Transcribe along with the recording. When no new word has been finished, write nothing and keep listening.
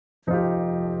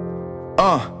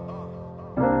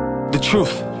The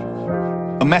truth,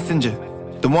 a messenger,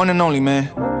 the one and only,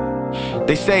 man.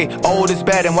 They say old is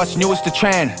bad and what's new is the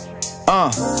trend.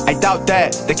 I doubt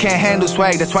that. They can't handle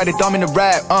swag, that's why they dumb in the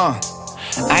rap.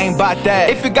 I ain't about that.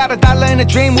 If you got a dollar and a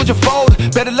dream, would you fold?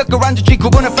 Better look around you,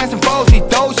 구분의 fans and foes. 이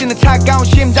도시는 차가운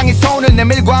심장이 손을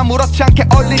내밀고 아무렇지 않게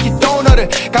올리지도 너를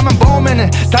가만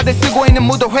보면은 다들 쓰고 있는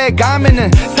무도회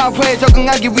가면은 사회에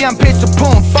적응하기 위한 필수품.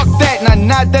 Fuck that, 난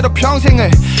나대로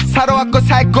평생을 살아왔고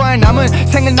살 거야. 남은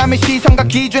생을 남의 시선과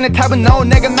기준의 탑은 no.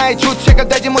 내가 나의 주체가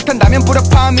되지 못한다면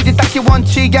불협화음이지 딱히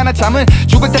원칙이 하나. 잠은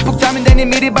죽을 때 푹 자면 되니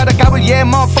미리 받아 갑을. Yeah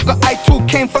motherfucker, I too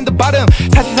came from the bottom.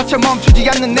 사실 멈추지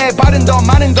않는 내 발은 더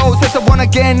많은 곳에서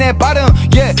원하게 내 발음.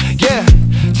 Yeah yeah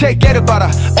체계를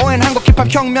봐라. Owen 한국 힙합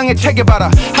혁명의 체계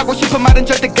봐라. 하고 싶은 말은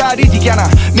절대 가리지 않아.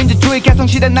 민주주의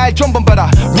개성시대 날 좀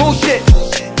본봐라. Real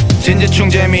shit. 진지충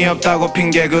재미없다고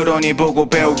핑계 그러니 보고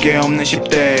배울 게 없는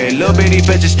 10대. Little bitty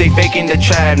bitches they faking the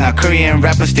trap. Now Korean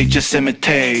rappers they just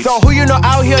imitate. So who you know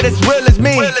out here that's real as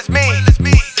me?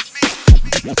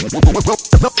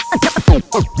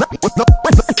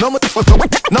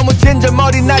 너무 진절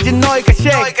머리 낮은 너희가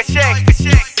shake.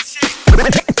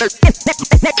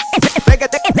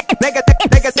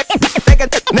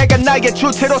 내가 나의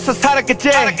주체로서 살았겠지.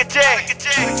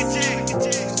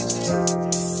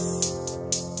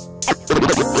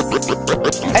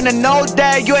 And I know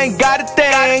that you ain't got a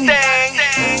thing.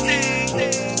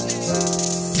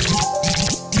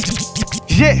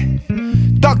 Yeah.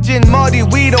 떡진 머리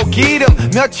위로 기름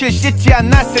며칠 씻지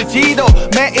않았을지도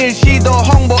매일 시도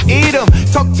홍보 이름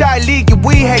속 잘리기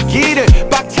위해 길을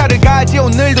빡차를 가지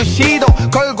오늘도 시도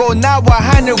걸고 나와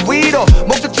하늘 위로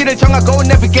목적지를 정하고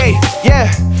navigate. Yeah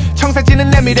청사진은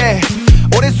내 미래.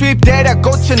 올해 수입 대략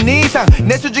 5천 이상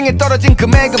내 수중에 떨어진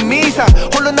금액은 미상.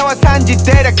 홀로 나와 산지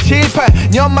대략 7,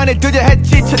 8년 만에 드디어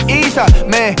했지 첫 이사.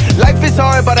 Man, life is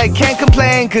hard but I can't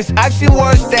complain Cause I've seen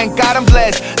worse, thank God I'm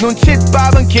blessed.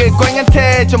 눈칫밥은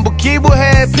길고양한테 전부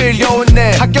기부해 필요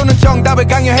없네. 학교는 정답을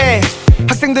강요해.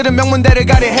 학생들은 명문대를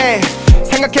가려해.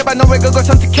 생각해봐 너 왜 그걸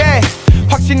선택해.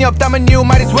 확신이 없다면 you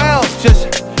might as well just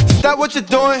stop what you're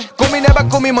doing. 고민해봐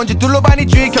꿈이 뭔지 둘러봐니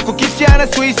주의 결코 깊지 않아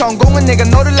수위. 성공은 내가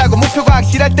너를 알고 목표가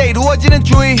확실할 때 이루어지는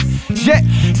주의. Yeah.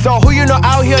 So who you know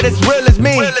out here that's real as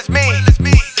me?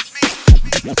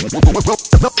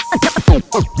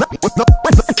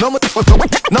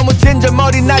 너무 진절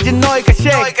머리 낮은 너희가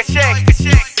shake.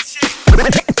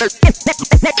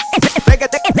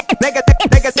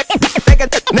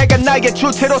 내가 나의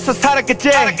주체로서 살았겠지.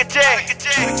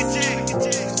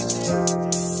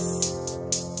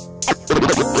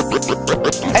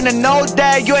 And I know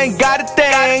that you ain't got a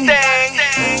thing.